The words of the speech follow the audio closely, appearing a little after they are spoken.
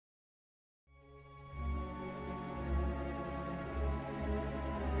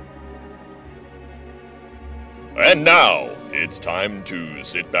And now, it's time to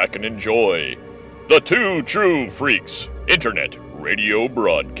sit back and enjoy the Two True Freaks Internet Radio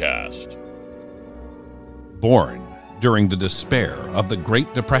Broadcast. Born during the despair of the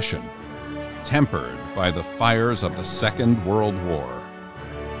Great Depression, tempered by the fires of the Second World War,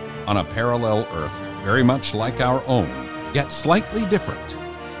 on a parallel Earth very much like our own, yet slightly different,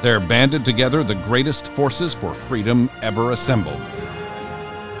 there banded together the greatest forces for freedom ever assembled.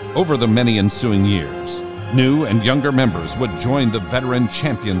 Over the many ensuing years, new and younger members would join the veteran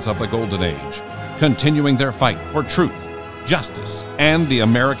champions of the Golden Age, continuing their fight for truth, justice, and the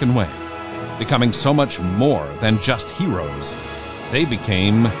American way. Becoming so much more than just heroes, they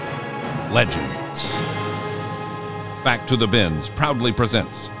became legends. Back to the Bins proudly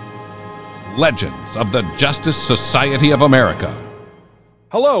presents Legends of the Justice Society of America.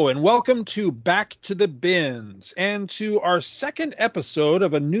 Hello and welcome to Back to the Bins and to our second episode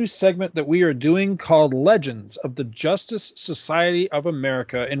of a new segment that we are doing called Legends of the Justice Society of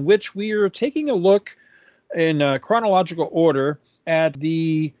America, in which we are taking a look in chronological order at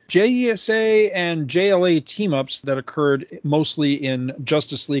the JSA and JLA team-ups that occurred mostly in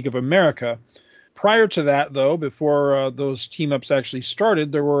Justice League of America. Prior to that, though, before those team-ups actually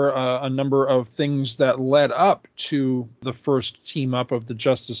started, there were a number of things that led up to the first team-up of the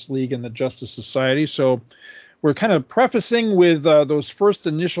Justice League and the Justice Society. So we're kind of prefacing with those first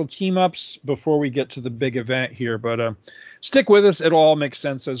initial team-ups before we get to the big event here. But stick with us. It'll all make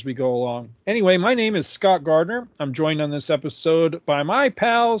sense as we go along. Anyway, my name is Scott Gardner. I'm joined on this episode by my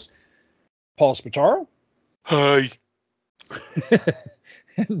pals, Paul Spataro. Hi.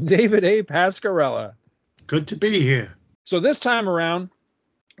 And David A. Pascarella. Good to be here. So this time around,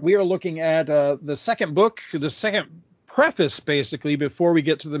 we are looking at the second book, the second preface, basically, before we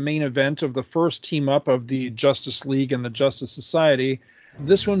get to the main event of the first team-up of the Justice League and the Justice Society.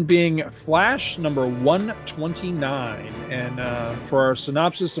 This one being Flash number 129. And for our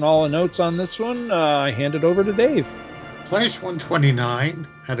synopsis and all the notes on this one, I hand it over to Dave. Flash 129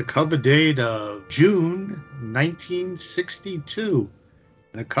 had a cover date of June 1962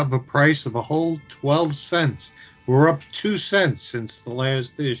 and a cover price of a whole 12 cents. We're up 2 cents since the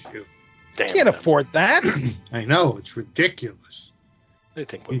last issue. Damn, can't afford that. I know, it's ridiculous. They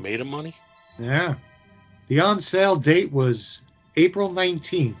think we made them money? Yeah. The on-sale date was April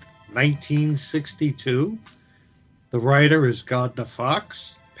 19th, 1962. The writer is Gardner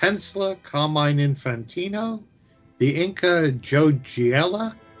Fox. Penciler, Carmine Infantino. The inker, Joe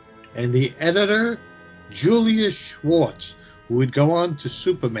Giella. And the editor, Julius Schwartz, who would go on to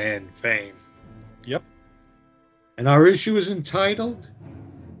Superman fame. Yep. And our issue is entitled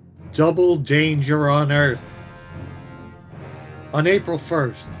Double Danger on Earth. On April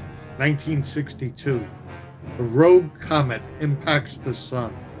 1st, 1962, a rogue comet impacts the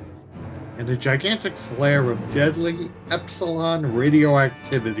sun, and a gigantic flare of deadly epsilon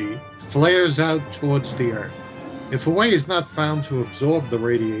radioactivity flares out towards the Earth. If a way is not found to absorb the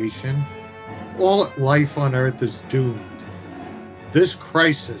radiation, all life on Earth is doomed. This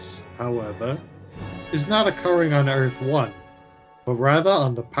crisis, however, is not occurring on Earth 1, but rather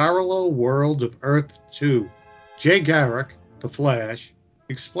on the parallel world of Earth 2. Jay Garrick, the Flash,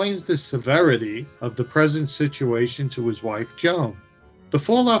 explains the severity of the present situation to his wife, Joan. The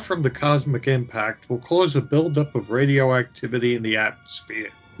fallout from the cosmic impact will cause a buildup of radioactivity in the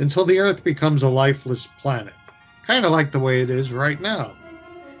atmosphere until the Earth becomes a lifeless planet, kind of like the way it is right now.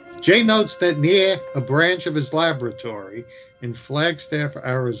 Jay notes that near a branch of his laboratory in Flagstaff,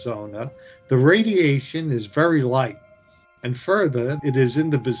 Arizona, the radiation is very light, and further, it is in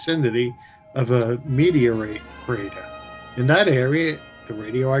the vicinity of a meteorite crater. In that area, the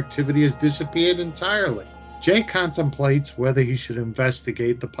radioactivity has disappeared entirely. Jay contemplates whether he should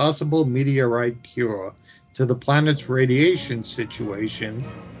investigate the possible meteorite cure to the planet's radiation situation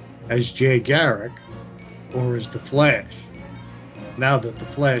as Jay Garrick or as the Flash, now that the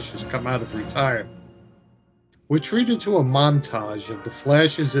Flash has come out of retirement. We're treated to a montage of the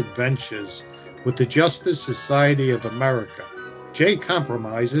Flash's adventures with the Justice Society of America. Jay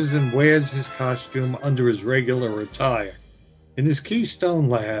compromises and wears his costume under his regular attire. In his Keystone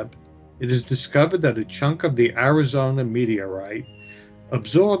lab, it is discovered that a chunk of the Arizona meteorite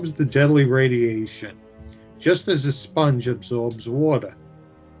absorbs the deadly radiation, just as a sponge absorbs water.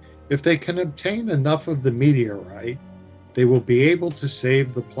 If they can obtain enough of the meteorite, they will be able to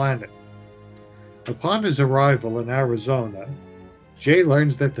save the planet. Upon his arrival in Arizona, Jay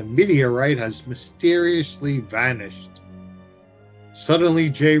learns that the meteorite has mysteriously vanished.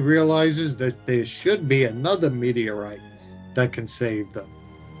 Suddenly, Jay realizes that there should be another meteorite that can save them.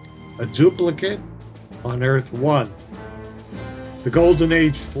 A duplicate on Earth 1. The Golden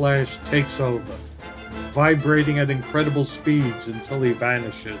Age Flash takes over. vibrating at incredible speeds until he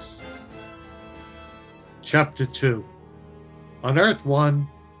vanishes. Chapter 2. On Earth 1,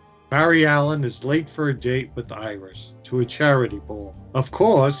 Barry Allen is late for a date with Iris to a charity ball. Of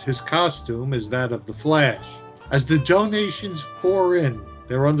course, his costume is that of the Flash. As the donations pour in,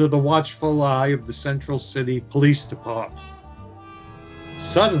 they're under the watchful eye of the Central City Police Department.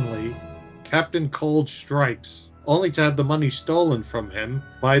 Suddenly, Captain Cold strikes, only to have the money stolen from him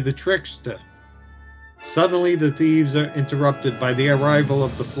by the trickster. Suddenly, the thieves are interrupted by the arrival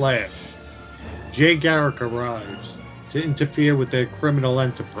of the Flash. Jay Garrick arrives to interfere with their criminal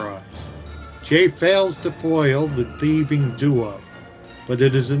enterprise. Jay fails to foil the thieving duo, but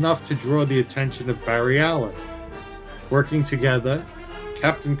it is enough to draw the attention of Barry Allen. Working together,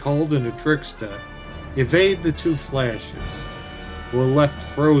 Captain Cold and the trickster evade the two Flashes, who are left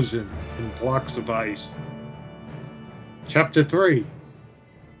frozen in blocks of ice. Chapter 3.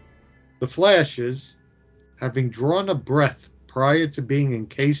 The Flashes, having drawn a breath prior to being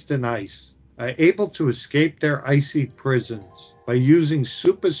encased in ice, are able to escape their icy prisons by using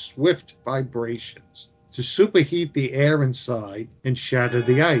super swift vibrations to superheat the air inside and shatter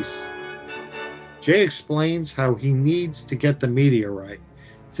the ice. Jay explains how he needs to get the meteorite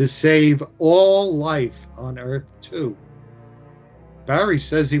to save all life on Earth 2. Barry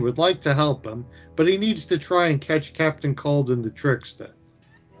says he would like to help him, but he needs to try and catch Captain Cold and the trickster.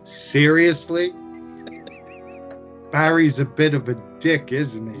 Seriously? Barry's a bit of a dick,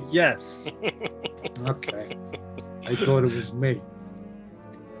 isn't he? Yes. Okay. I thought it was me.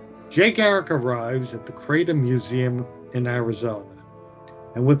 Jay Garrick arrives at the Crater Museum in Arizona,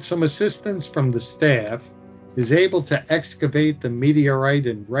 and with some assistance from the staff, is able to excavate the meteorite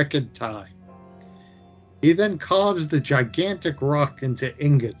in record time. He then carves the gigantic rock into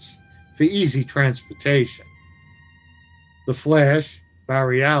ingots for easy transportation. The Flash,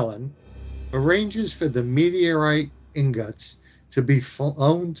 Barry Allen, arranges for the meteorite ingots to be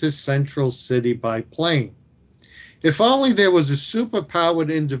flown to Central City by plane. If only there was a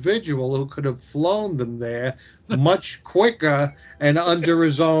superpowered individual who could have flown them there much quicker and under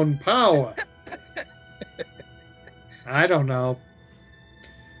his own power. I don't know.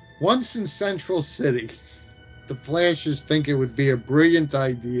 Once in Central City, the Flashes think it would be a brilliant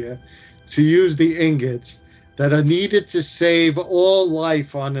idea to use the ingots that are needed to save all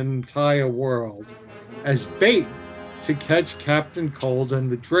life on an entire world as bait to catch Captain Cold and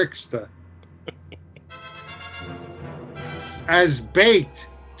the trickster. As bait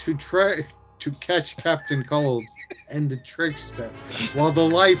to catch Captain Cold and the trickster while the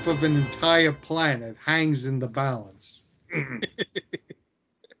life of an entire planet hangs in the balance.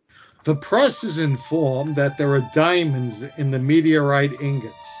 The press is informed that there are diamonds in the meteorite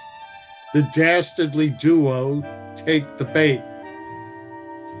ingots. The dastardly duo take the bait.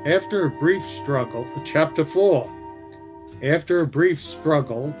 After a brief struggle, Chapter 4. After a brief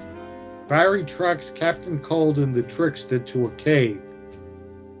struggle, Barry tracks Captain Cold and the trickster to a cave.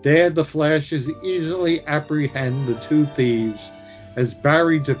 There, the Flashes easily apprehend the two thieves as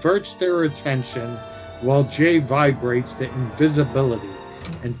Barry diverts their attention while Jay vibrates their invisibility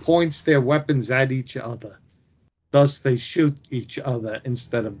and points their weapons at each other. Thus, they shoot each other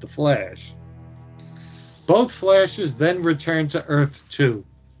instead of the Flash. Both Flashes then return to Earth 2,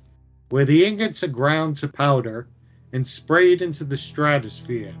 where the ingots are ground to powder and sprayed into the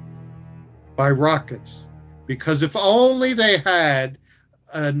stratosphere by rockets, because if only they had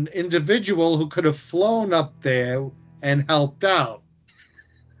an individual who could have flown up there and helped out,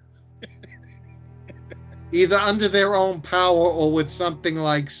 either under their own power or with something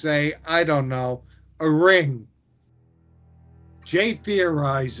like, say, I don't know, a ring. Jay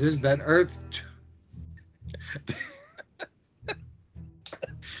theorizes that Earth 2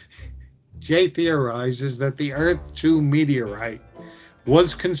 Jay theorizes that the Earth 2 meteorite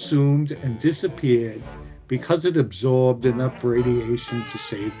was consumed and disappeared because it absorbed enough radiation to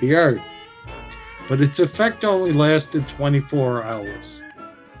save the Earth. But its effect only lasted 24 hours.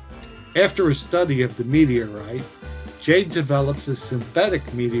 After a study of the meteorite, Jay develops a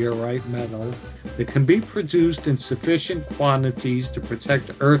synthetic meteorite metal that can be produced in sufficient quantities to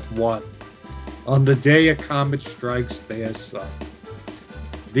protect Earth 1 on the day a comet strikes their sun.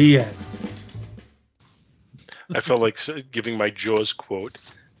 The end. I felt like giving my Jaws quote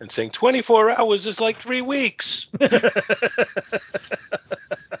and saying 24 hours is like 3 weeks.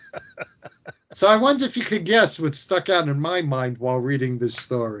 So I wonder if you could guess what stuck out in my mind while reading this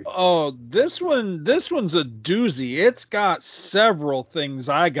story. Oh, this one's a doozy. It's got several things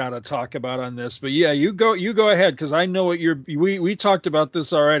I gotta talk about on this. But yeah, you go ahead, because I know what we talked about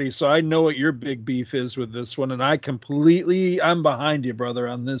this already, so I know what your big beef is with this one, and I'm behind you, brother,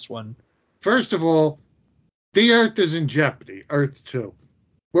 on this one. First of all, The Earth is in jeopardy. Earth 2.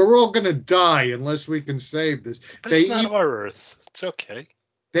 We're all going to die unless we can save this. But it's not our Earth. It's okay.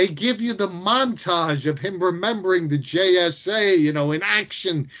 They give you the montage of him remembering the JSA, in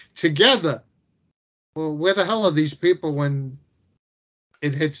action together. Well, where the hell are these people when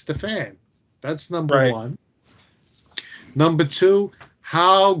it hits the fan? That's number one. Number two,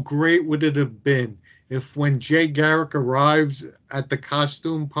 how great would it have been if when Jay Garrick arrives at the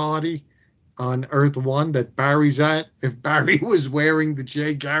costume party on Earth 1 that Barry's at, if Barry was wearing the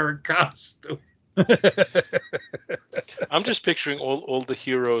Jay Garrick costume? I'm just picturing all the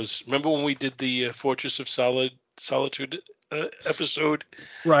heroes. Remember when we did the Fortress of Solitude episode?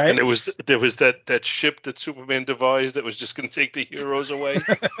 Right. And there was that ship that Superman devised that was just going to take the heroes away.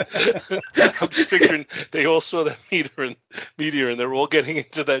 I'm just picturing they all saw that meteor and they're all getting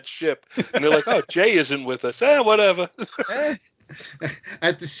into that ship. And they're like, oh, Jay isn't with us. Whatever.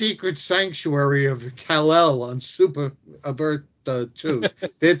 At the secret sanctuary of Kal-El on Super Earth 2,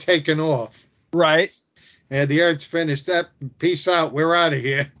 they're taking off. Right. And the Earth's finished. Peace out. We're out of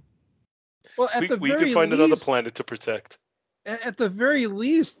here. Well, we can find another planet to protect. At the very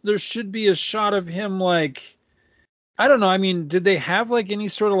least, there should be a shot of him, like, I don't know. I mean, did they have like any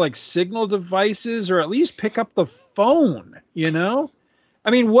sort of like signal devices, or at least pick up the phone? I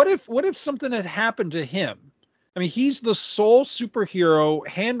mean, what if something had happened to him? I mean, he's the sole superhero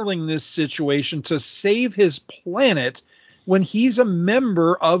handling this situation to save his planet when he's a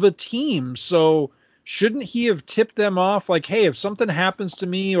member of a team. So shouldn't he have tipped them off like, hey, if something happens to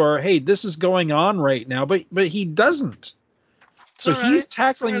me, or hey, this is going on right now? But he doesn't. So he's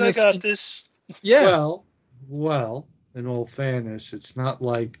tackling this. I got this. Yeah. Well, in all fairness, it's not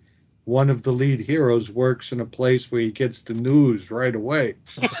like one of the lead heroes works in a place where he gets the news right away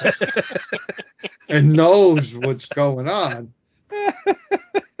and knows what's going on.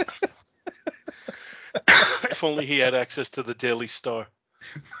 If only he had access to the Daily Star.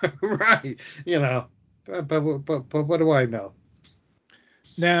 Right. But what do I know?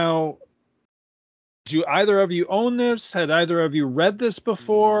 Now, do either of you own this? Had either of you read this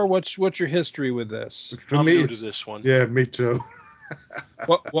before? What's your history with this? I'm new to this one. Yeah, me too.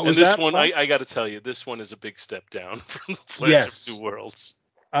 What was this that? One, I got to tell you, this one is a big step down from the Flash of Two Worlds.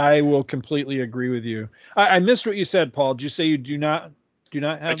 I will completely agree with you. I missed what you said, Paul. Did you say you do not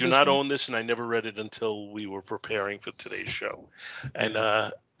have? I do not own this, and I never read it until we were preparing for today's show. And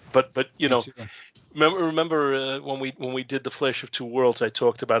but remember when we did the Flash of Two Worlds, I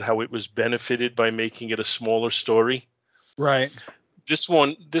talked about how it was benefited by making it a smaller story. Right. This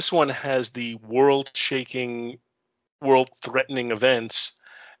one has the world-shaking, world-threatening events,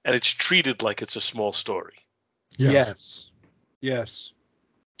 and it's treated like it's a small story. Yes.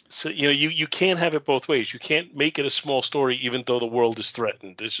 So you can't have it both ways. You can't make it a small story even though the world is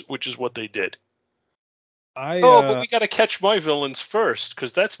threatened, which is what they did. But we got to catch my villains first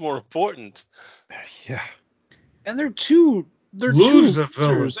because that's more important. Yeah. And they're two villains.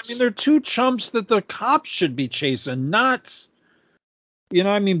 I mean, they're two chumps that the cops should be chasing, not.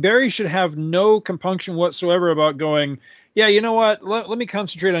 I mean, Barry should have no compunction whatsoever about going, yeah, you know what? Let me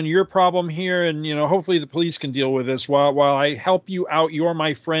concentrate on your problem here, and hopefully the police can deal with this while I help you out. You're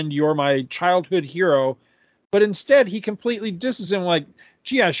my friend. You're my childhood hero. But instead, he completely disses him like,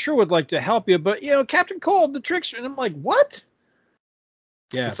 gee, I sure would like to help you, but Captain Cold, the trickster. And I'm like, what?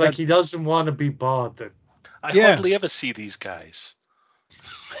 Yeah, it's like he doesn't want to be bothered. I hardly ever see these guys.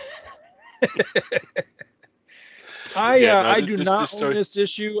 I do not own this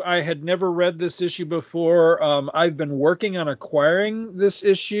issue. I had never read this issue before. I've been working on acquiring this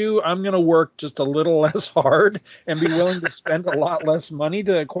issue. I'm going to work just a little less hard and be willing to spend a lot less money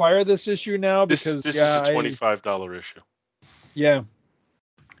to acquire this issue now because this is a $25 issue. Yeah.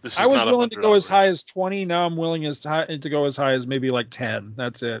 I was willing to go as high as 20. Now I'm willing to go as high as maybe like 10.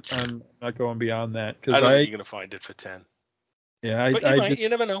 That's it. I'm not going beyond that. I don't think you're going to find it for 10. Yeah, but you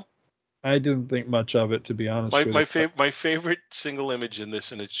never know. I didn't think much of it, to be honest with you. My favorite single image in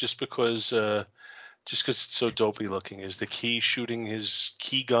this, and it's just because it's so dopey looking, is the Key shooting his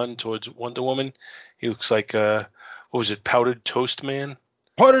key gun towards Wonder Woman. He looks like Powdered Toast Man?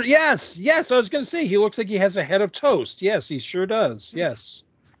 Powdered, yes. I was going to say he looks like he has a head of toast. Yes, he sure does. Yes.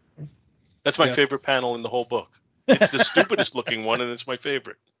 That's my favorite panel in the whole book. It's the stupidest looking one, and it's my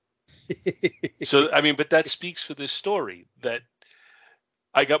favorite. So I mean, but that speaks for this story that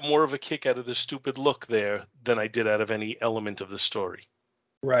I got more of a kick out of the stupid look there than I did out of any element of the story.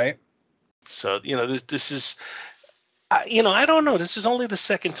 Right. So, this is, I don't know. This is only the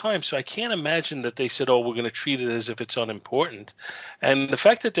second time, so I can't imagine that they said, oh, we're going to treat it as if it's unimportant. And the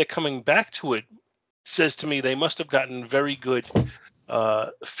fact that they're coming back to it says to me they must have gotten very good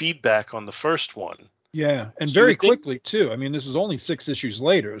feedback on the first one. Yeah, and So very quickly too. I mean, this is only 6 issues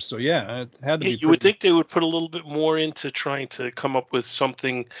later, so yeah, it had to be. You would think they would put a little bit more into trying to come up with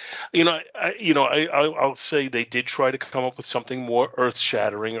something. I'll say they did try to come up with something more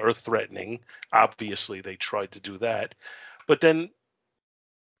earth-shattering, earth-threatening. Obviously, they tried to do that, but then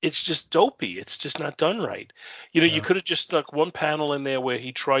it's just dopey. It's just not done right. You could have just stuck one panel in there where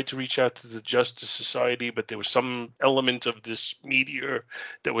he tried to reach out to the Justice Society, but there was some element of this meteor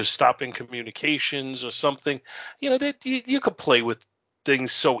that was stopping communications or something. That you could play with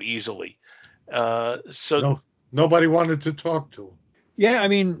things so easily. Nobody wanted to talk to him. Yeah, I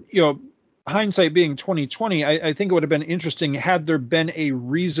mean, hindsight being 2020, I think it would have been interesting had there been a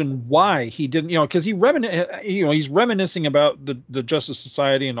reason why he didn't, because he's reminiscing about the Justice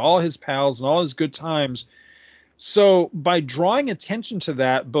Society and all his pals and all his good times. So by drawing attention to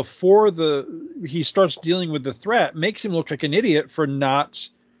that before he starts dealing with the threat makes him look like an idiot for not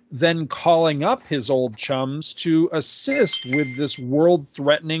then calling up his old chums to assist with this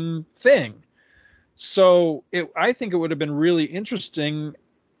world-threatening thing. So I think it would have been really interesting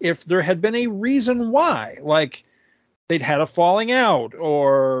if there had been a reason why, like they'd had a falling out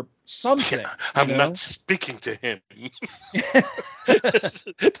or something. I'm not speaking to him.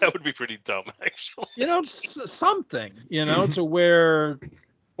 That would be pretty dumb, actually. Something, to where,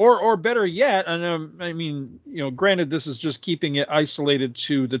 or better yet, and I mean, granted, this is just keeping it isolated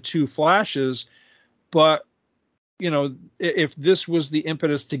to the 2 Flashes, but if this was the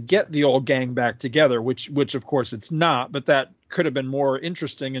impetus to get the old gang back together, which of course it's not, but that could have been more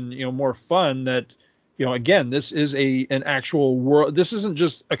interesting and more fun. That again, this is an actual world. This isn't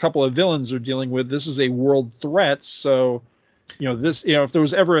just a couple of villains they're dealing with. This is a world threat. So if there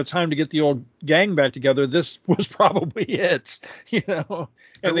was ever a time to get the old gang back together, this was probably it. And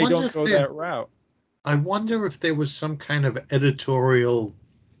they don't go that route. I wonder if there was some kind of editorial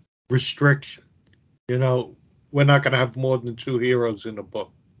restriction. We're not going to have more than 2 heroes in a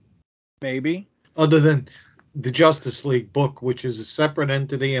book. Maybe. Other than the Justice League book, which is a separate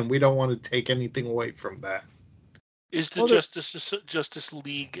entity, and we don't want to take anything away from that. Is the Justice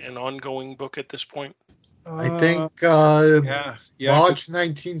League an ongoing book at this point? I think yeah, March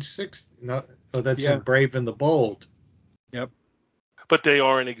 1960. No, that's in Brave and the Bold. Yep. But they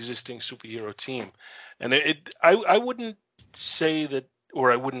are an existing superhero team. And I wouldn't say that,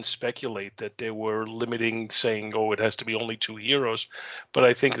 or I wouldn't speculate that they were limiting, saying, it has to be only 2 heroes. But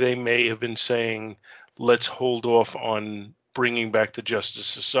I think they may have been saying, let's hold off on bringing back the Justice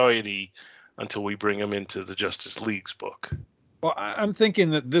Society until we bring them into the Justice League's book. Well, I'm thinking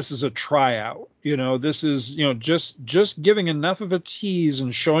that this is a tryout. This is, just giving enough of a tease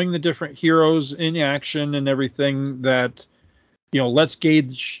and showing the different heroes in action and everything that, let's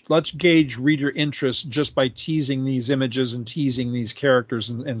gauge reader interest just by teasing these images and teasing these characters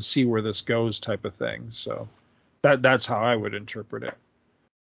and see where this goes type of thing. So that's how I would interpret it.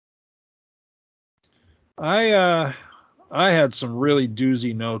 I had some really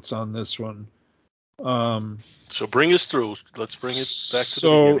doozy notes on this one. So bring us through. Let's bring it back to the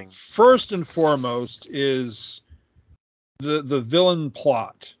beginning. So first and foremost is the villain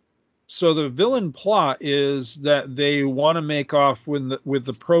plot. So the villain plot is that they want to make off with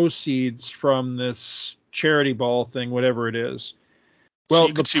the proceeds from this charity ball thing, whatever it is. Well, so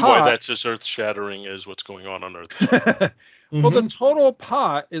you can see why that's as earth-shattering as what's going on Earth. Mm-hmm. Well, the total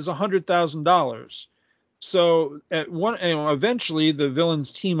pot is $100,000. So eventually the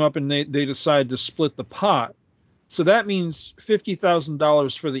villains team up and they decide to split the pot. So that means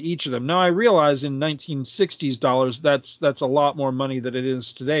 $50,000 for each of them. Now I realize in 1960s dollars that's a lot more money than it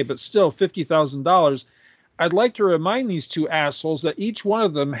is today, but still $50,000. I'd like to remind these 2 assholes that each one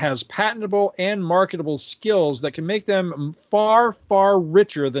of them has patentable and marketable skills that can make them far, far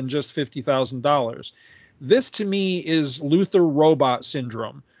richer than just $50,000. This to me is Luthor robot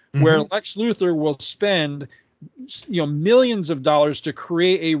syndrome, where Lex Luthor will spend millions of dollars to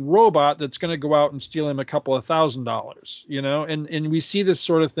create a robot that's going to go out and steal him a couple of $1,000s, and we see this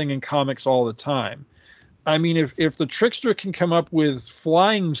sort of thing in comics all the time. I mean, if the Trickster can come up with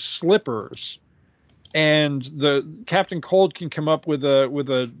flying slippers and the Captain Cold can come up with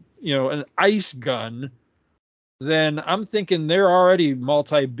an ice gun, then I'm thinking they're already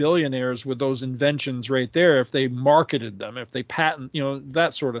multi-billionaires with those inventions right there if they marketed them, if they patent,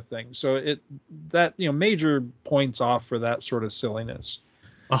 that sort of thing. So major points off for that sort of silliness.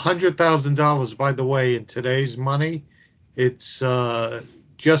 $100,000, by the way, in today's money, it's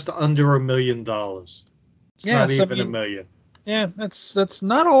just under $1 million. It's not even $1 million. Yeah, that's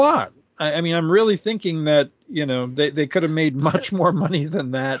not a lot. I mean, I'm really thinking that, they could have made much more money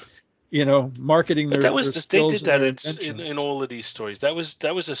than that. marketing But their they skills did that and their in all of these stories. That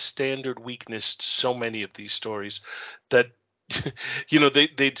was a standard weakness to so many of these stories that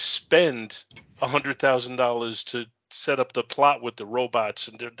they'd spend $100,000 to set up the plot with the robots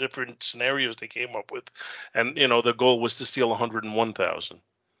and the different scenarios they came up with, and the goal was to steal 101,000.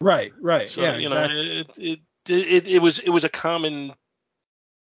 Right. So yeah, exactly. it was a common.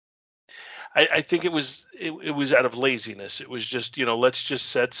 I think it was out of laziness. It was just, let's just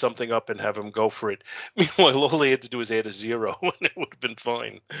set something up and have them go for it. Meanwhile, all they had to do was add a 0 and it would have been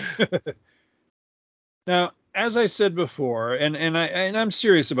fine. Now, as I said before, and I'm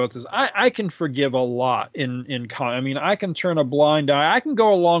serious about this, I can forgive a lot I can turn a blind eye. I can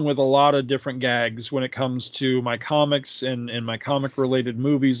go along with a lot of different gags when it comes to my comics and my comic related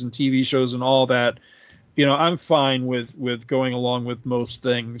movies and TV shows and all that. I'm fine with going along with most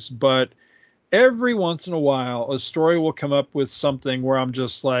things, but every once in a while, a story will come up with something where I'm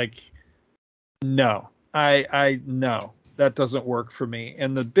just like, no, no, that doesn't work for me.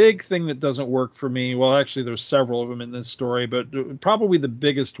 And the big thing that doesn't work for me, well, actually, there's several of them in this story, but probably the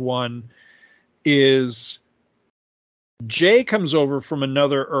biggest one is Jay comes over from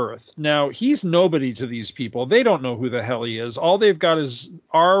another Earth. Now, he's nobody to these people. They don't know who the hell he is. All they've got is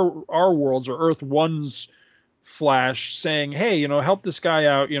our worlds, or Earth 1's Flash saying, hey, help this guy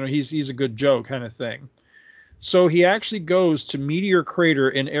out. He's a good Joe kind of thing. So he actually goes to Meteor Crater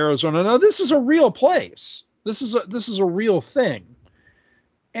in Arizona. Now, this is a real place. This is a real thing.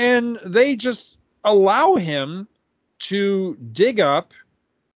 And they just allow him to dig up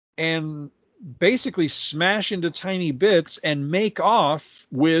and basically smash into tiny bits and make off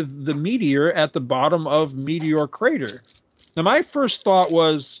with the meteor at the bottom of Meteor Crater. Now, my first thought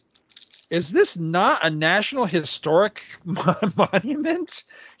was, is this not a national historic monument?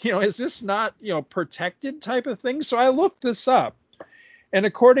 Is this not, protected type of thing? So I looked this up. And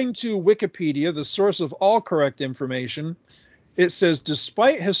according to Wikipedia, the source of all correct information, it says,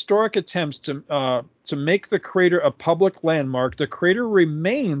 despite historic attempts to make the crater a public landmark, the crater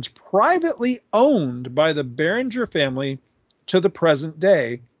remains privately owned by the Barringer family to the present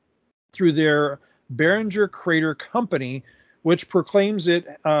day through their Barringer Crater Company, which proclaims it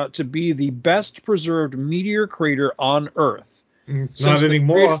to be the best preserved meteor crater on Earth. Not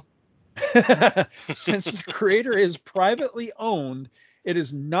anymore. Since the crater is privately owned, it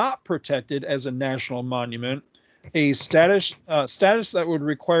is not protected as a national monument, a status that would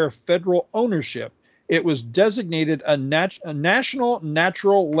require federal ownership. It was designated a national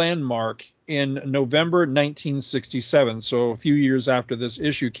natural landmark in November 1967, so a few years after this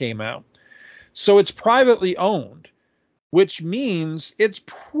issue came out. So it's privately owned, which means it's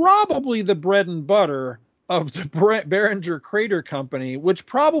probably the bread and butter of the Barringer Crater Company, which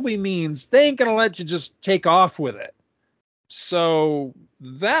probably means they ain't going to let you just take off with it. So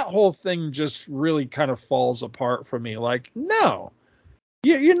that whole thing just really kind of falls apart for me. Like, no,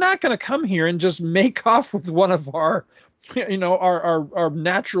 you're not going to come here and just make off with one of our, our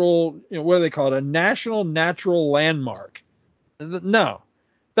natural, what do they call it? A national natural landmark. No,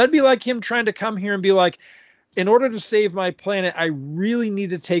 that'd be like him trying to come here and be like, in order to save my planet, I really need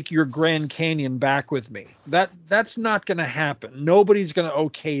to take your Grand Canyon back with me. That's not going to happen. Nobody's going to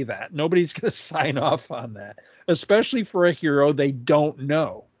okay that. Nobody's going to sign off on that, especially for a hero they don't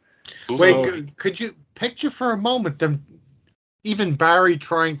know. Wait, could you picture for a moment them, even Barry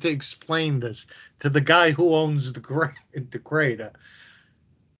trying to explain this to the guy who owns the crater?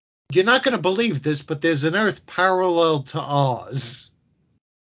 You're not going to believe this, but there's an Earth parallel to ours,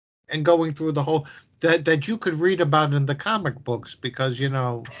 and going through the whole that you could read about in the comic books, because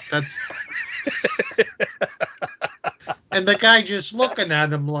that's and the guy just looking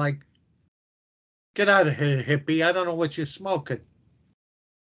at him like, get out of here, hippie, I don't know what you're smoking.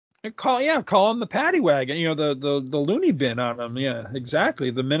 Call him the paddy wagon, the loony bin on him. Yeah, exactly.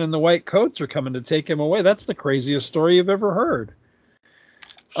 The men in the white coats are coming to take him away. That's the craziest story you've ever heard.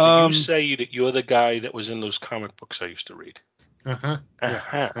 So you say that you're the guy that was in those comic books I used to read.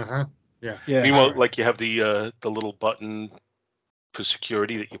 Yeah. Meanwhile, like, you have the little button for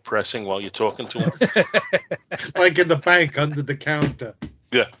security that you're pressing while you're talking to him. Like in the bank under the counter.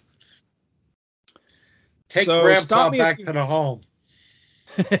 Yeah. Take Grandpa back to the home.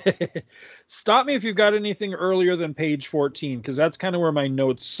 Stop me if you've got anything earlier than page 14, because that's kind of where my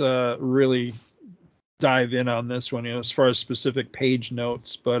notes really dive in on this one, as far as specific page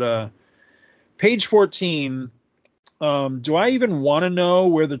notes. But page 14, do I even want to know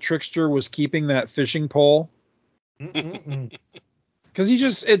where the trickster was keeping that fishing pole? Because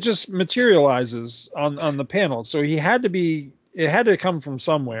it just materializes on the panel, so it had to come from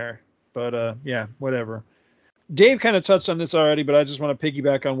somewhere. But yeah, whatever. Dave kind of touched on this already, but I just want to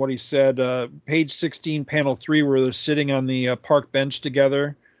piggyback on what he said. Page 16, panel 3, where they're sitting on the park bench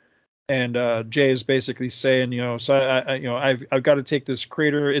together, and Jay is basically saying, so I've got to take this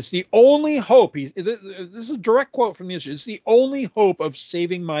crater. It's the only hope. This is a direct quote from the issue. It's the only hope of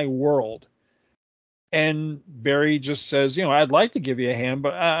saving my world. And Barry just says, I'd like to give you a hand,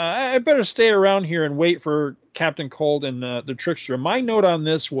 but I better stay around here and wait for Captain Cold and the Trickster. My note on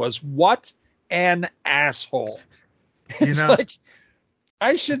this was, what an asshole. It's like,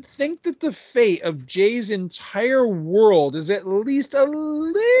 I should think that the fate of Jay's entire world is at least a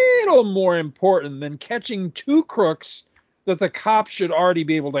little more important than catching two crooks that the cops should already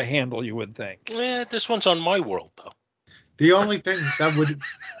be able to handle, you would think. Yeah, this one's on my world, though. The only thing that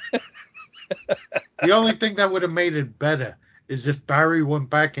would have made it better is if Barry went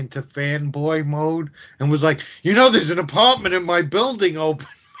back into fanboy mode and was like, there's an apartment in my building open.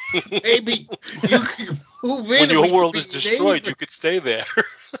 Maybe you could move in. When your world is destroyed, you could stay there.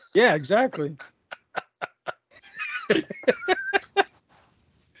 Yeah, exactly.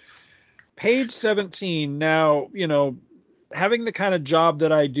 Page 17. Now, having the kind of job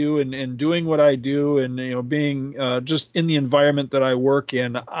that I do and doing what I do and, being just in the environment that I work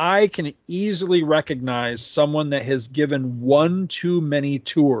in, I can easily recognize someone that has given one too many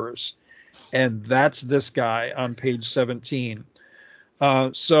tours. And that's this guy on page 17.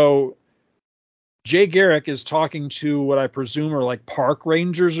 So Jay Garrick is talking to what I presume are like park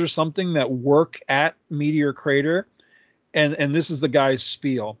rangers or something that work at Meteor Crater. And this is the guy's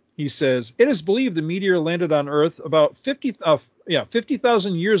spiel. He says, it is believed the meteor landed on Earth about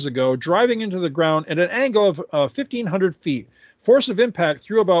 50,000 years ago, driving into the ground at an angle of 1,500 feet. Force of impact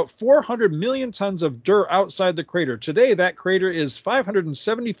threw about 400 million tons of dirt outside the crater. Today, that crater is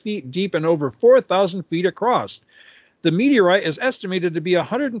 570 feet deep and over 4,000 feet across. The meteorite is estimated to be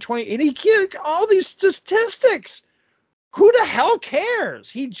 120, and he gives all these statistics. Who the hell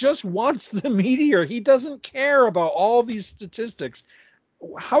cares? He just wants the meteor. He doesn't care about all these statistics.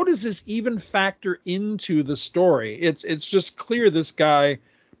 How does this even factor into the story? It's just clear this guy,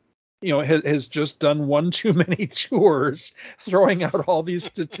 has just done one too many tours, throwing out all these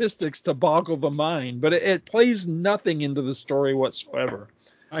statistics to boggle the mind. But it plays nothing into the story whatsoever.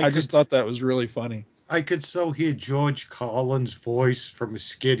 I just thought that was really funny. I could so hear George Carlin's voice from a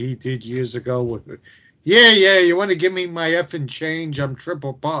skit he did years ago with, yeah, you want to give me my effing change? I'm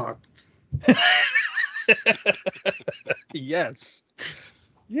triple parked.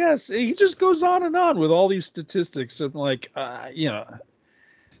 Yes, he just goes on and on with all these statistics and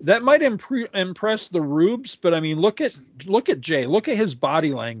that might impress the rubes, but I mean, look at Jay, look at his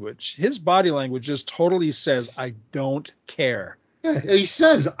body language. His body language just totally says, I don't care. Yeah, he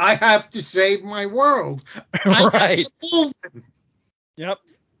says, I have to save my world. Right. Yep.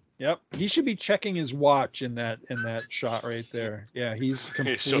 He should be checking his watch in that shot right there. Yeah, he's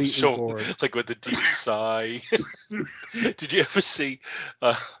completely bored. Like with the deep sigh. Did you ever see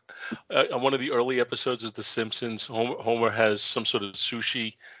on one of the early episodes of The Simpsons, Homer has some sort of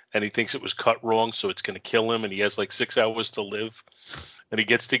sushi and he thinks it was cut wrong, so it's going to kill him, and he has like 6 hours to live. And he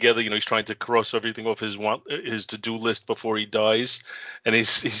gets together, he's trying to cross everything off his to-do list before he dies. And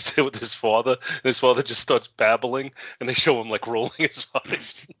he's there with his father, and his father just starts babbling, and they show him like rolling his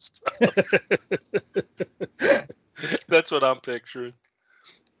eyes. That's what I'm picturing.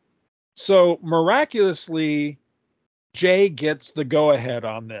 So miraculously, Jay gets the go-ahead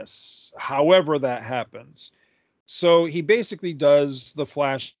on this, however that happens. So he basically does the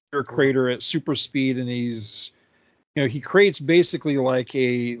Flash crater at super speed, and he's, he creates basically like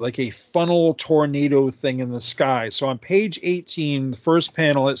a funnel tornado thing in the sky. So on page 18, the first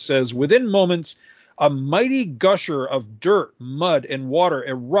panel, it says, within moments, a mighty gusher of dirt, mud, and water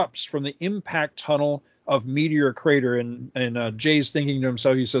erupts from the impact tunnel of Meteor Crater. And Jay's thinking to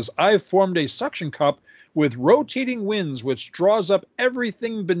himself, he says, I've formed a suction cup with rotating winds, which draws up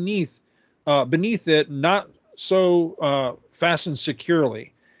everything beneath it, not so fastened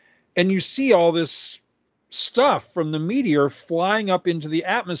securely. And you see all this stuff from the meteor flying up into the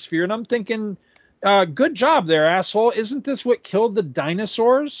atmosphere, and I'm thinking, good job there, asshole. Isn't this what killed the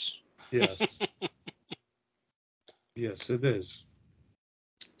dinosaurs? Yes. Yes, it is.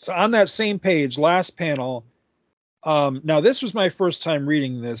 So on that same page, last panel, now this was my first time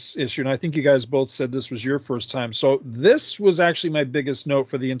reading this issue, and I think you guys both said this was your first time. So this was actually my biggest note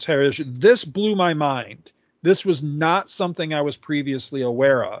for the entire issue. This blew my mind. This was not something I was previously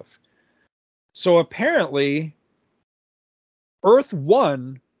aware of. So apparently, Earth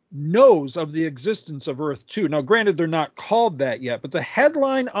 1 knows of the existence of Earth 2. Now, granted, they're not called that yet, but the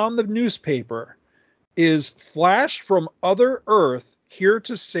headline on the newspaper is Flash from Other Earth here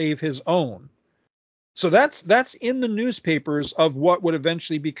to save his own. So that's in the newspapers of what would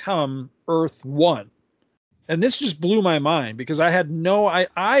eventually become Earth 1. And this just blew my mind because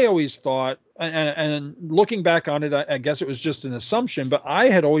I always thought, and looking back on it, I guess it was just an assumption, but I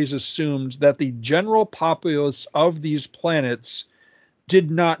had always assumed that the general populace of these planets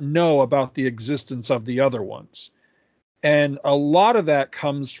did not know about the existence of the other ones. And a lot of that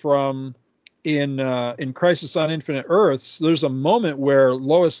comes from in Crisis on Infinite Earths. There's a moment where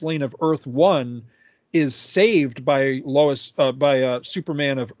Lois Lane of Earth 1 is saved by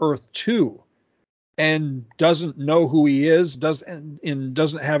Superman of Earth 2 and doesn't know who he is,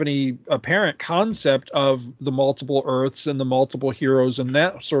 doesn't have any apparent concept of the multiple Earths and the multiple heroes and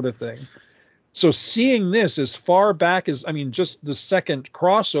that sort of thing. So seeing this as far back as, just the second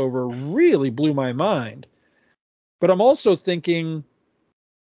crossover really blew my mind. But I'm also thinking,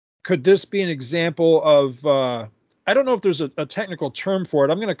 could this be an example of, I don't know if there's a technical term for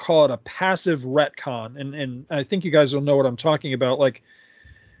it. I'm going to call it a passive retcon. And I think you guys will know what I'm talking about.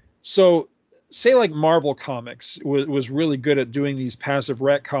 So say like Marvel Comics was really good at doing these passive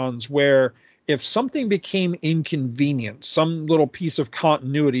retcons where if something became inconvenient, some little piece of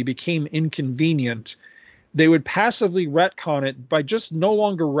continuity became inconvenient, they would passively retcon it by just no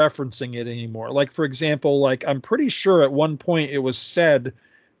longer referencing it anymore. Like, for example, I'm pretty sure at one point it was said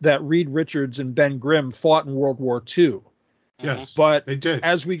that Reed Richards and Ben Grimm fought in World War II. Yes, but they did.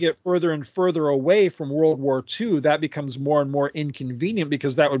 As we get further and further away from World War II, that becomes more and more inconvenient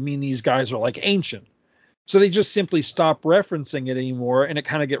because that would mean these guys are ancient. So they just simply stop referencing it anymore, and it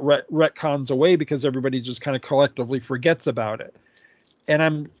kind of get retcons away because everybody just kind of collectively forgets about it. And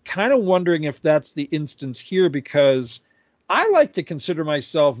I'm kind of wondering if that's the instance here, because I like to consider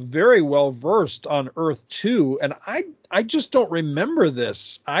myself very well versed on Earth 2, and I just don't remember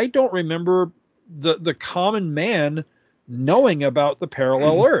this. I don't remember the common man knowing about the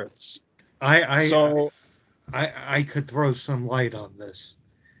parallel Earths. I could throw some light on this.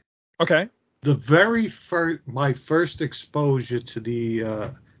 Okay. My first exposure to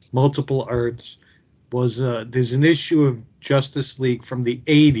the multiple Earths was there's an issue of Justice League from the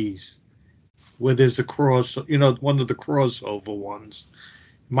 80s where there's a one of the crossover ones.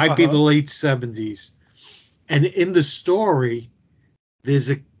 It might be the late 70s. And in the story,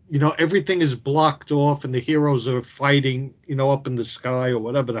 there's everything is blocked off and the heroes are fighting, up in the sky or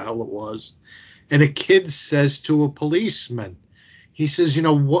whatever the hell it was. And a kid says to a policeman, he says,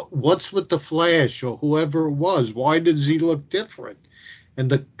 what's with the Flash or whoever it was? Why does he look different? And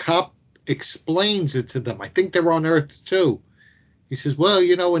the cop explains it to them. I think they're on Earth too. He says, well,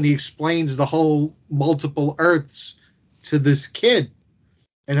 and he explains the whole multiple Earths to this kid.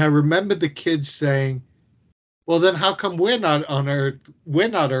 And I remember the kid saying, well, then how come we're not on Earth? We're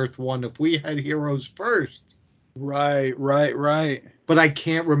not Earth 1 if we had heroes first. Right. But I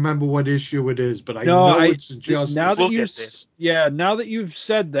can't remember what issue it is, but I know it's Justice. Now that you've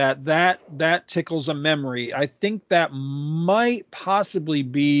said that tickles a memory. I think that might possibly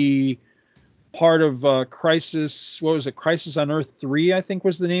be part of Crisis. What was it? Crisis on Earth 3, I think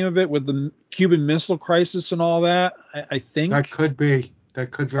was the name of it, with the Cuban Missile Crisis and all that. I think that could be.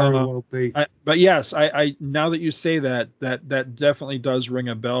 That could very well be. But yes, I now that you say that definitely does ring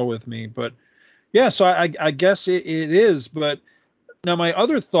a bell with me. But yeah, so I guess it is. But now my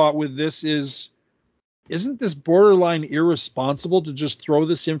other thought with this is, isn't this borderline irresponsible to just throw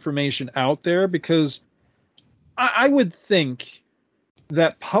this information out there? Because I would think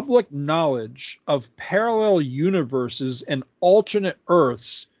that public knowledge of parallel universes and alternate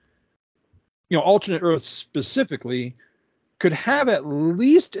Earths, alternate Earths specifically, could have at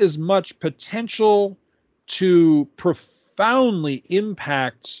least as much potential to profoundly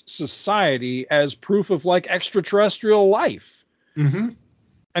impact society as proof of extraterrestrial life. Mm-hmm.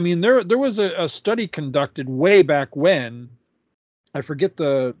 I mean, there was a study conducted way back when, I forget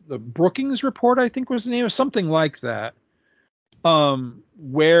the Brookings report, I think was the name, of something like that,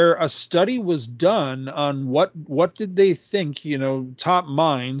 where a study was done on what did they think, top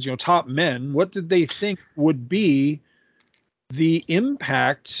minds, top men, what did they think would be the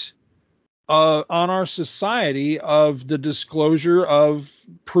impact on our society of the disclosure of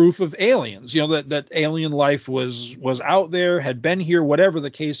proof of aliens, that alien life was out there, had been here, whatever the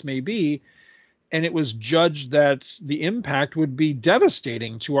case may be. And it was judged that the impact would be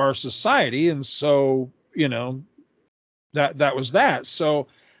devastating to our society. And so, that was that. So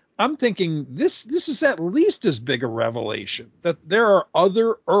I'm thinking this is at least as big a revelation that there are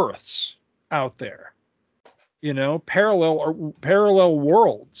other Earths out there, parallel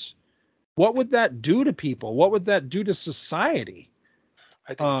worlds. What would that do to people? What would that do to society?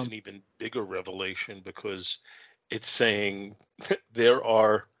 I think it's an even bigger revelation because it's saying there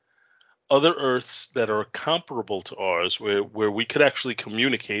are other Earths that are comparable to ours, where we could actually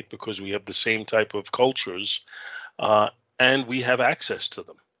communicate because we have the same type of cultures, and we have access to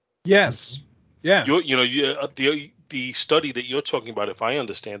them. Yes. Yeah. The study that you're talking about, if I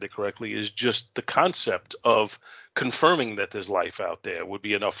understand it correctly, is just the concept of confirming that there's life out there would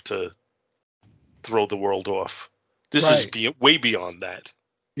be enough to throw the world off. This is way beyond that.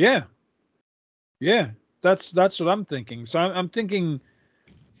 Yeah. Yeah. That's what I'm thinking. So I'm thinking,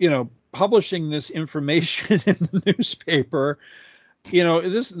 publishing this information in the newspaper,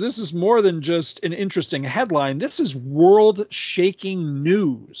 this is more than just an interesting headline. This is world-shaking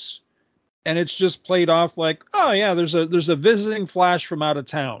news. And it's just played off like, oh yeah, there's a visiting flash from out of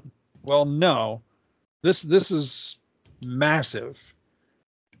town. Well, no, this is massive.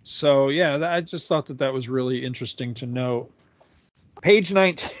 So yeah, I just thought that was really interesting to note. Page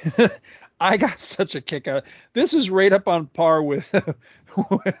 19, I got such a kick out. This is right up on par with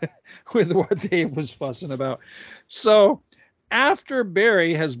with what Dave was fussing about. So after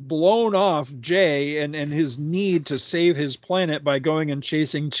Barry has blown off Jay and his need to save his planet by going and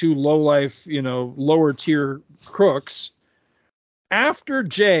chasing two lowlife, lower tier crooks, after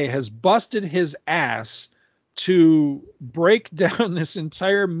Jay has busted his ass to break down this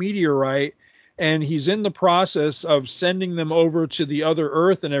entire meteorite, and he's in the process of sending them over to the other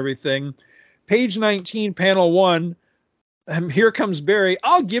Earth and everything, page 19, panel 1, here comes Barry,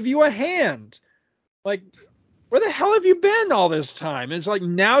 I'll give you a hand. Like, where the hell have you been all this time? It's like,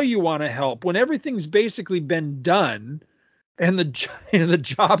 now you want to help when everything's basically been done and the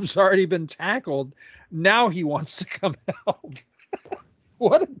job's already been tackled. Now he wants to come help.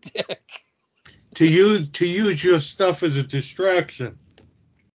 What a dick. To use your stuff as a distraction.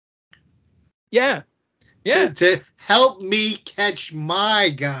 Yeah. Yeah. To help me catch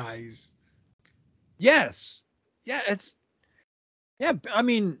my guys. Yes. Yeah, yeah, I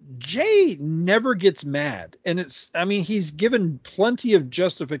mean, Jay never gets mad, and he's given plenty of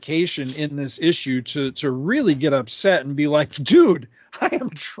justification in this issue to really get upset and be like, dude, I am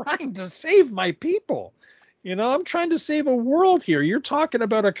trying to save my people. I'm trying to save a world here. You're talking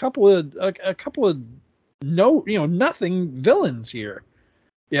about a couple of nothing villains here.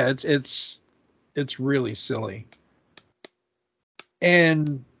 Yeah, it's really silly.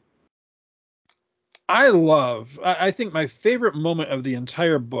 And I think my favorite moment of the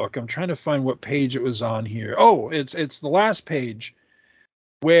entire book, I'm trying to find what page it was on here. Oh, it's the last page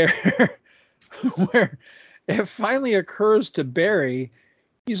where where it finally occurs to Barry.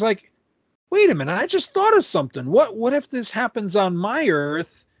 He's like, wait a minute, I just thought of something. What if this happens on my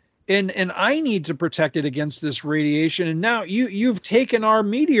Earth and I need to protect it against this radiation, and now you've taken our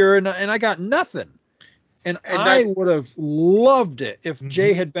meteor and I got nothing. And I would have loved it if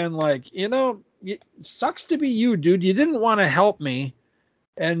Jay had been like, it sucks to be you, dude. You didn't want to help me.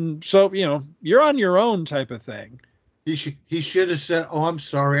 And so, you're on your own type of thing. He should have said, oh, I'm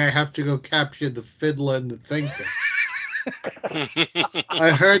sorry. I have to go capture the fiddler and the thinker.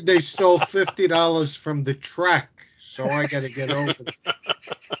 I heard they stole $50 from the track, so I got to get over it.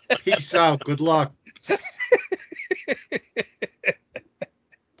 Peace out. Good luck.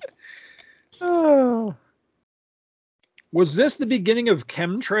 Oh. Was this the beginning of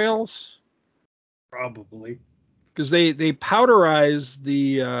chemtrails? Probably, because they powderize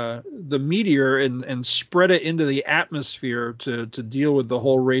the meteor and spread it into the atmosphere to deal with the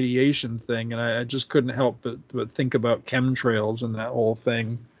whole radiation thing, and I just couldn't help but think about chemtrails and that whole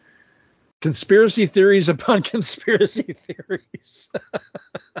thing. Conspiracy theories upon conspiracy theories.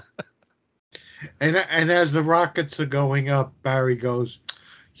 and as the rockets are going up, Barry goes,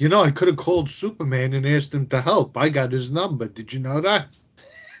 I could have called Superman and asked him to help. I got his number. Did you know that?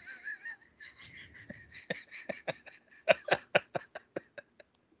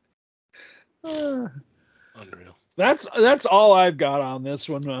 Unreal. That's all I've got on this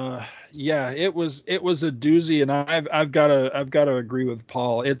one. Yeah, it was a doozy, and I've got to agree with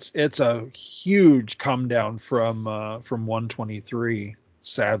Paul. It's a huge come down from 123,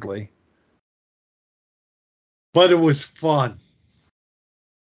 sadly. But it was fun.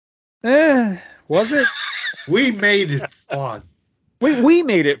 Was it? We made it fun. We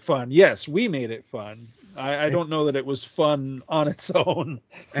made it fun. Yes, we made it fun. I don't know that it was fun on its own.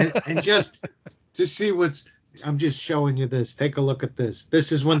 and just to see I'm just showing you this. Take a look at this.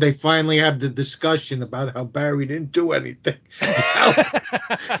 This is when they finally have the discussion about how Barry didn't do anything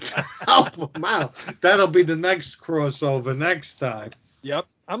to help him out. That'll be the next crossover next time. Yep.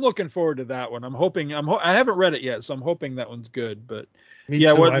 I'm looking forward to that one. I'm hoping I haven't read it yet, so I'm hoping that one's good. But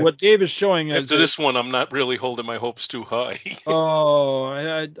Yeah, too. what Dave is showing is After this one, I'm not really holding my hopes too high. Oh,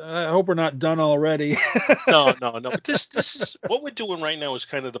 I hope we're not done already. No. But this is what we're doing right now is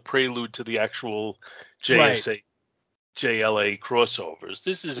kind of the prelude to the actual JSA, JLA crossovers.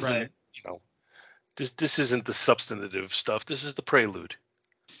 This isn't, Right. this isn't the substantive stuff. This is the prelude.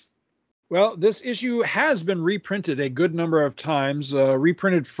 Well, this issue has been reprinted a good number of times.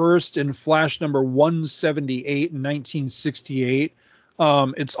 Reprinted first in Flash number 178 in 1968.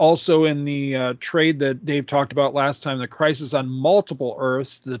 It's also in the trade that Dave talked about last time, the Crisis on Multiple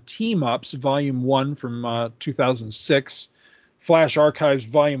Earths, the Team Ups, Volume 1 from 2006. Flash Archives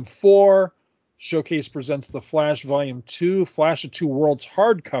Volume 4. Showcase presents the Flash Volume 2, Flash of Two Worlds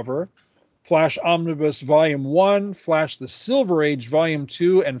hardcover. Flash Omnibus Volume 1, Flash the Silver Age Volume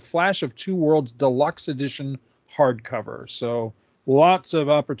 2, and Flash of Two Worlds Deluxe Edition hardcover. So lots of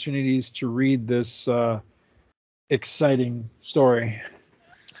opportunities to read this exciting story.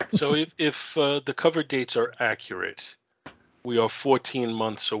 So if the cover dates are accurate, we are 14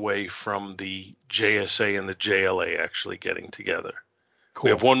 months away from the JSA and the JLA actually getting together. Cool.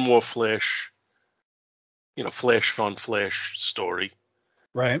 We have one more Flash, Flash on Flash story.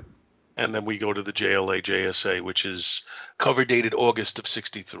 Right. And then we go to the JLA, JSA, which is cover dated August of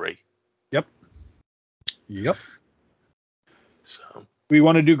 63. Yep. So we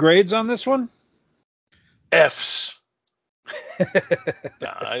want to do grades on this one? Fs. No,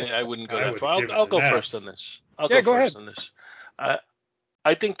 I wouldn't go that far. I'll go first on this. Go first on this.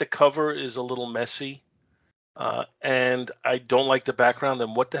 I think the cover is a little messy, and I don't like the background.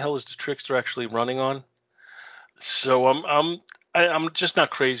 And what the hell is the Trickster actually running on? So I'm just not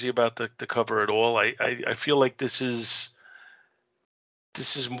crazy about the cover at all. I feel like this is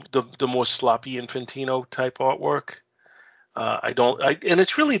the more sloppy Infantino type artwork. And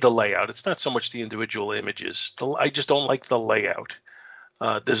it's really the layout. It's not so much the individual images. I just don't like the layout.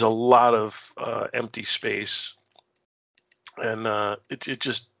 There's a lot of empty space, and it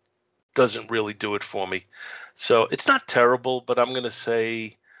just doesn't really do it for me. So it's not terrible, but I'm going to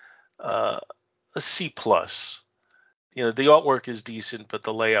say a C plus. The artwork is decent, but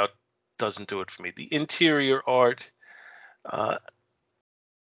the layout doesn't do it for me. The interior art, I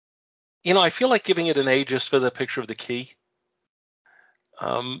feel like giving it an A just for the picture of the key.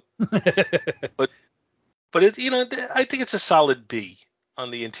 But it, I think it's a solid B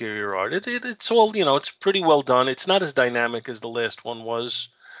on the interior art. It's all, it's pretty well done. It's not as dynamic as the last one was.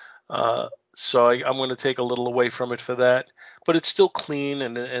 So I'm going to take a little away from it for that, but it's still clean,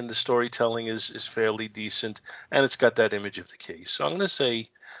 and the storytelling is fairly decent, and it's got that image of the key. So I'm going to say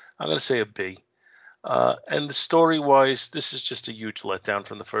a B. And the story-wise, this is just a huge letdown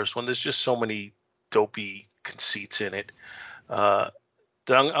from the first one. There's just so many dopey conceits in it. That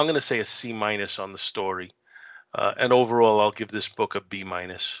I'm going to say a C minus on the story. And overall, I'll give this book a B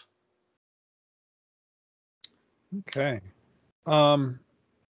minus. Okay.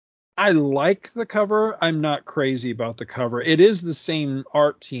 I like the cover. I'm not crazy about the cover. It is the same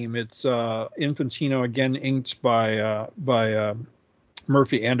art team. It's Infantino, again inked by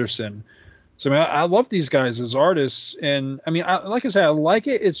Murphy Anderson. So I love these guys as artists, and like I said, I like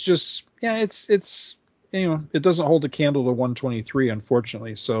it. It's just it's it doesn't hold a candle to 123,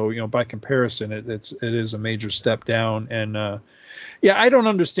 unfortunately. So by comparison, it is a major step down. And I don't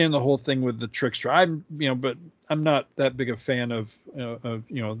understand the whole thing with the Trickster. But I'm not that big a fan of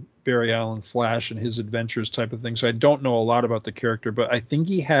Barry Allen Flash and his adventures type of thing. So I don't know a lot about the character, but I think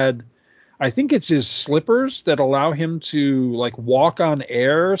it's his slippers that allow him to like walk on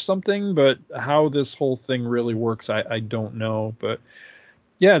air or something. But how this whole thing really works, I don't know. But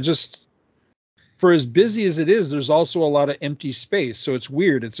just for as busy as it is, there's also a lot of empty space. So it's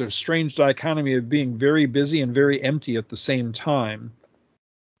weird. It's a strange dichotomy of being very busy and very empty at the same time.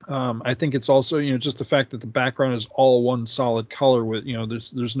 I think it's also, just the fact that the background is all one solid color with,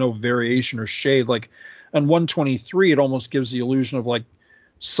 there's no variation or shade. Like on 123, it almost gives the illusion of like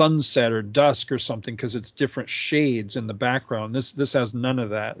sunset or dusk or something because it's different shades in the background. This has none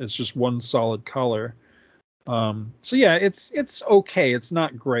of that. It's just one solid color. It's okay. It's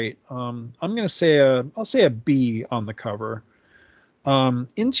not great. I'm gonna say I'll say a B on the cover.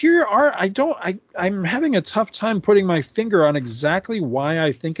 Interior art, I'm having a tough time putting my finger on exactly why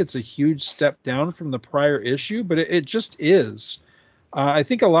I think it's a huge step down from the prior issue, but it just is. I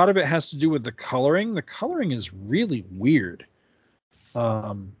think a lot of it has to do with the coloring. The coloring is really weird.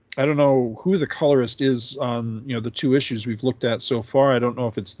 I don't know who the colorist is on the two issues we've looked at so far. I don't know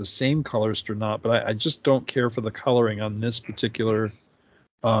if it's the same colorist or not, but I just don't care for the coloring on this particular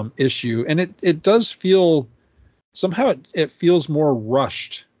issue. And it does feel somehow it feels more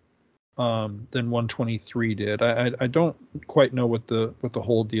rushed than 123 did. I don't quite know what the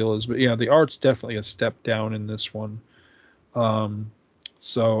whole deal is, but yeah, the art's definitely a step down in this one.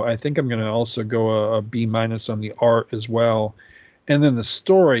 So I think I'm going to also go a B- on the art as well. And then the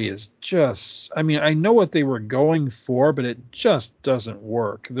story is just, I mean, I know what they were going for, but it just doesn't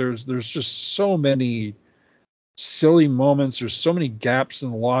work. There's just so many silly moments. There's so many gaps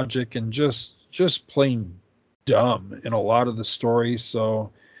in logic and just plain dumb in a lot of the story.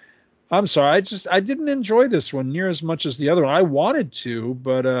 So I'm sorry. I didn't enjoy this one near as much as the other one. I wanted to,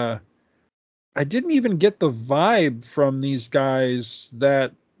 but I didn't even get the vibe from these guys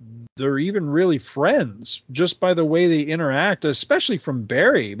that they're even really friends just by the way they interact, especially from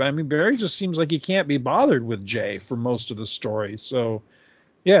Barry. I mean, Barry just seems like he can't be bothered with Jay for most of the story. So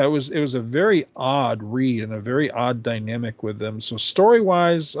yeah, it was a very odd read and a very odd dynamic with them. So story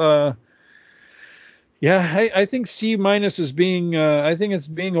wise, yeah, I think C- is being, I think it's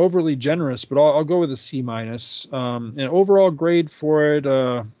being overly generous, but I'll go with a C-. An overall grade for it,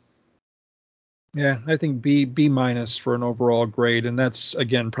 yeah, I think B- for an overall grade, and that's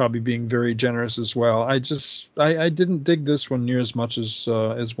again probably being very generous as well. I didn't dig this one near as much as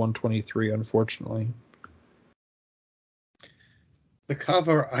 123, unfortunately. The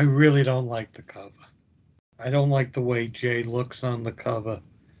cover, I really don't like the cover. I don't like the way Jay looks on the cover.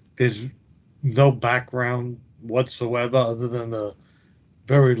 There's no background whatsoever other than a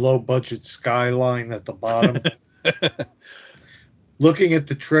very low budget skyline at the bottom. Looking at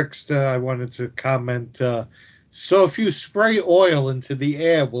the trickster, I wanted to comment, so if you spray oil into the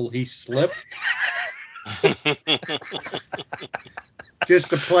air, will he slip? Just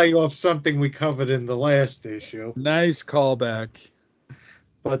to play off something we covered in the last issue. Nice callback.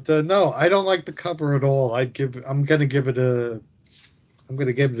 But no, I don't like the cover at all. I'm gonna give it a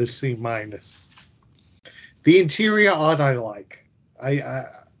C-. The interior art I like.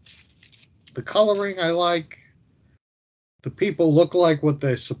 The coloring I like. The people look like what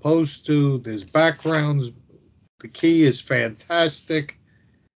they're supposed to. There's backgrounds. The key is fantastic.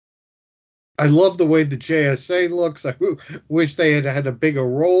 I love the way the JSA looks. I wish they had a bigger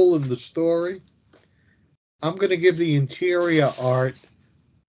role in the story. I'm going to give the interior art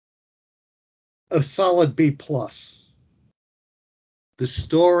a solid B+. The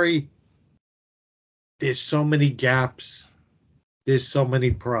story, there's so many gaps. There's so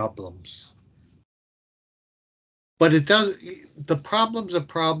many problems. But the problems are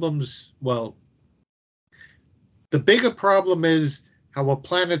problems. Well, the bigger problem is how a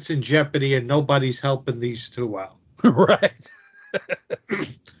planet's in jeopardy and nobody's helping these two out. Right.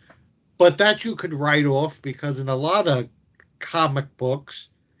 But that you could write off because in a lot of comic books,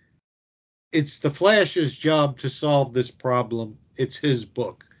 it's the Flash's job to solve this problem. It's his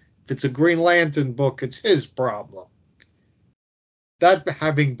book. If it's a Green Lantern book, it's his problem. That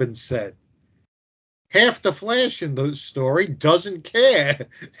having been said, half the Flash in the story doesn't care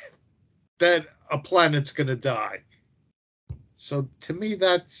that a planet's going to die. So to me,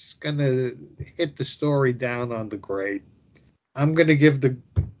 that's going to hit the story down on the grade. I'm going to give the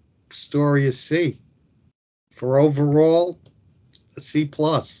story a C. For overall, a C+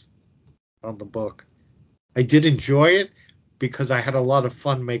 on the book. I did enjoy it because I had a lot of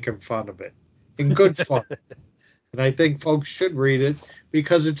fun making fun of it. And good fun. And I think folks should read it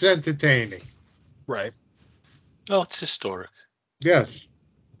because it's entertaining. Right. Well, it's historic. Yes.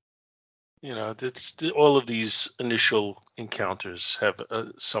 You know, all of these initial encounters have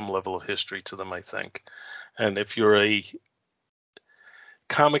some level of history to them, I think. And if you're a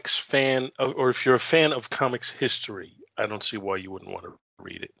comics fan, or if you're a fan of comics history, I don't see why you wouldn't want to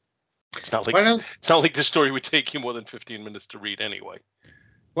read it. It's not like this story would take you more than 15 minutes to read anyway.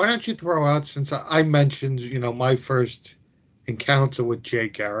 Why don't you throw out, since I mentioned, my first encounter with Jay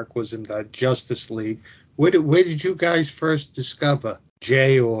Garrick was in that Justice League. Where did you guys first discover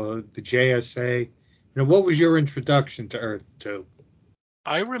Jay or the JSA? What was your introduction to Earth 2?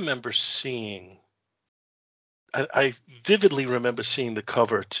 I remember I vividly remember seeing the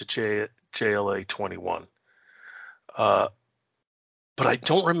cover to JLA 21. But I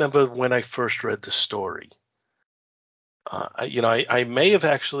don't remember when I first read the story. I may have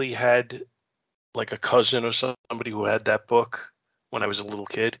actually had like a cousin or somebody who had that book when I was a little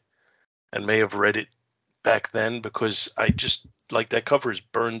kid and may have read it back then, because I just, like, that cover is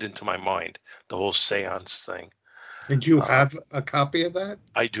burned into my mind, the whole seance thing. Did you have a copy of that?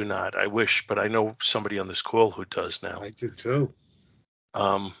 I do not. I wish, but I know somebody on this call who does now. I do too.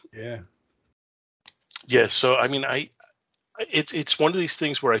 Yeah. So, I mean, it's one of these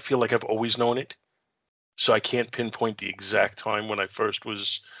things where I feel like I've always known it. So I can't pinpoint the exact time when I first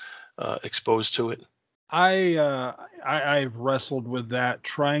was exposed to it. I've wrestled with that,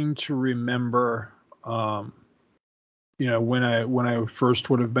 trying to remember, when I first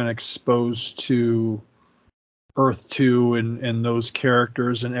would have been exposed to Earth 2 and those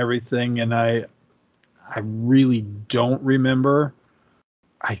characters and everything, and I really don't remember.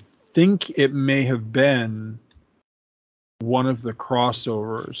 I think it may have been one of the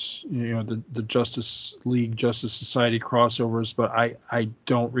crossovers, the Justice League, Justice Society crossovers, but I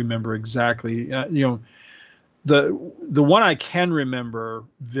don't remember exactly. The one I can remember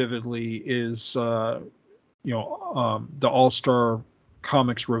vividly is the All-Star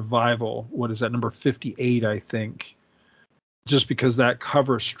Comics Revival. What is that, number 58, I think? Just because that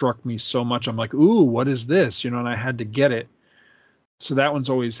cover struck me so much, I'm like, ooh, what is this? And I had to get it. So that one's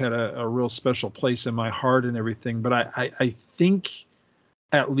always had a real special place in my heart and everything. But I think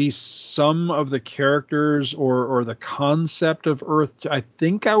at least some of the characters or the concept of Earth, I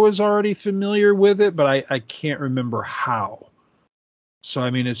think I was already familiar with it, but I can't remember how. So,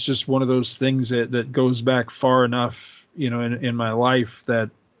 I mean, it's just one of those things that goes back far enough, in my life that,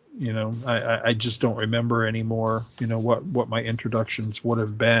 I just don't remember anymore, what my introductions would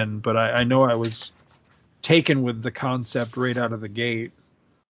have been. But I know I was taken with the concept right out of the gate.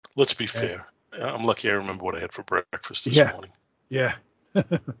 Let's be fair. I'm lucky I remember what I had for breakfast this morning. Yeah. You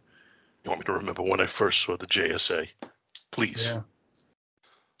want me to remember when I first saw the JSA? Please. Yeah.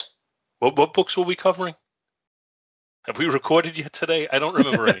 What books were we covering? Have we recorded yet today? I don't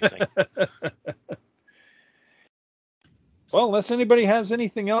remember anything. Well, unless anybody has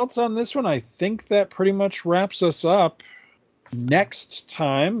anything else on this one, I think that pretty much wraps us up. Next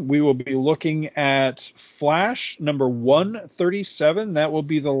time, we will be looking at Flash number 137. That will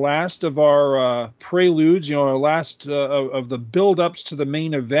be the last of our preludes, our last of the build-ups to the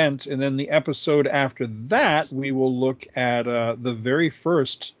main event. And then the episode after that, we will look at the very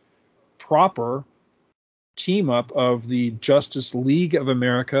first proper team-up of the Justice League of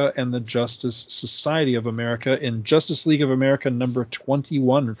America and the Justice Society of America in Justice League of America number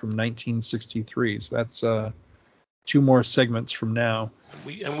 21 from 1963. So that's 2 more segments from now.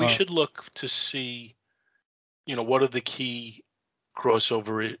 We should look to see, what are the key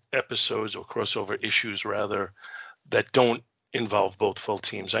crossover episodes or crossover issues rather that don't involve both full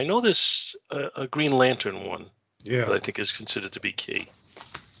teams. I know there's a Green Lantern one that I think is considered to be key.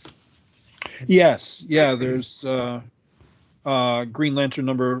 Yes, yeah. There's Green Lantern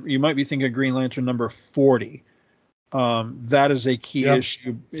number. You might be thinking Green Lantern number 40. That is a key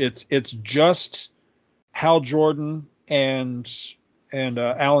issue. It's just Hal Jordan and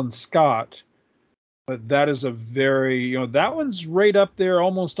Alan Scott, but that is a very, that one's right up there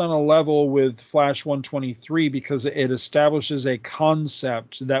almost on a level with Flash 123 because it establishes a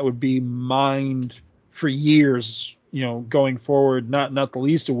concept that would be mined for years, going forward, not the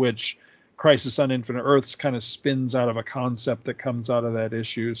least of which Crisis on Infinite Earths kind of spins out of a concept that comes out of that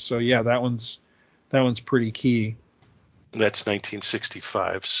issue. So yeah, that one's pretty key. That's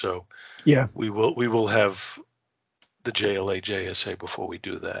 1965. So yeah, we will have the JLA JSA before we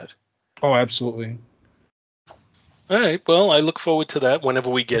do that. Oh, absolutely. All right. Well, I look forward to that whenever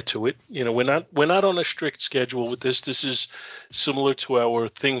we get to it. We're not on a strict schedule with this. This is similar to our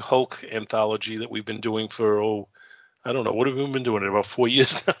Thing Hulk anthology that we've been doing for I don't know, what have we been doing? About 4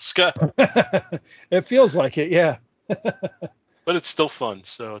 years now, Scott? It feels like it, yeah. But it's still fun,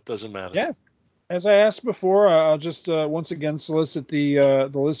 so it doesn't matter. Yeah. As I asked before, I'll just once again solicit the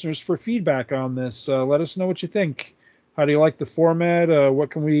listeners for feedback on this. Let us know what you think. How do you like the format?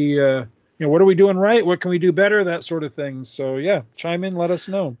 What can we, what are we doing right? What can we do better? That sort of thing. So yeah, chime in, let us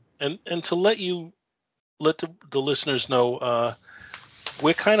know. And to let the listeners know,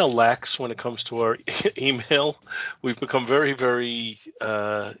 we're kind of lax when it comes to our email. We've become very, very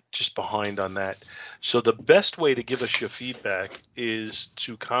just behind on that. So the best way to give us your feedback is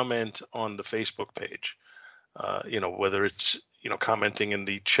to comment on the Facebook page. Whether it's commenting in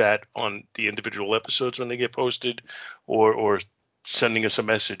the chat on the individual episodes when they get posted, or sending us a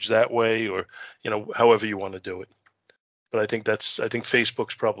message that way, or however you want to do it. But I think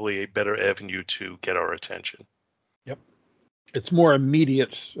Facebook's probably a better avenue to get our attention. Yep. It's more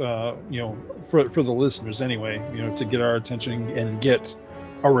immediate, for the listeners anyway, to get our attention and get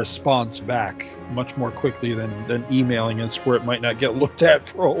a response back much more quickly than emailing us, where it might not get looked at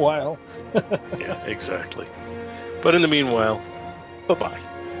for a while. Yeah, exactly. But in the meanwhile, bye-bye.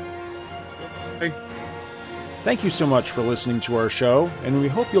 Hey. Thank you so much for listening to our show, and we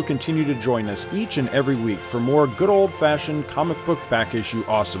hope you'll continue to join us each and every week for more good old-fashioned comic book back issue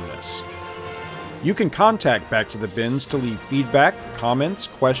awesomeness. You can contact Back to the Bins to leave feedback, comments,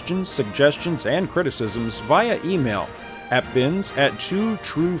 questions, suggestions, and criticisms via email at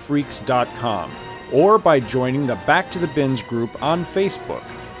bins@twotruefreaks.com or by joining the Back to the Bins group on Facebook.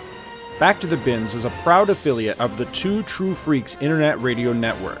 Back to the Bins is a proud affiliate of the Two True Freaks Internet Radio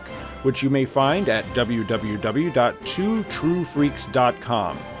Network, which you may find at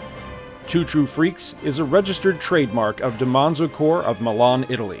www.twotruefreaks.com. Two True Freaks is a registered trademark of DiManzo Corps of Milan,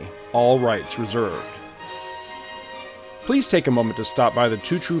 Italy. All rights reserved. Please take a moment to stop by the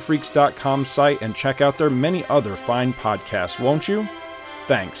twotruefreaks.com site and check out their many other fine podcasts, won't you?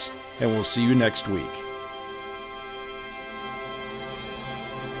 Thanks, and we'll see you next week.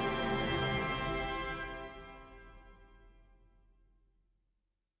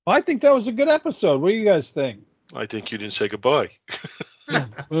 Well, I think that was a good episode. What do you guys think? I think you didn't say goodbye.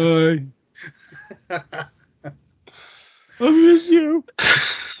 Bye. I miss you.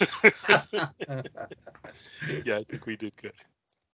 Yeah, I think we did good.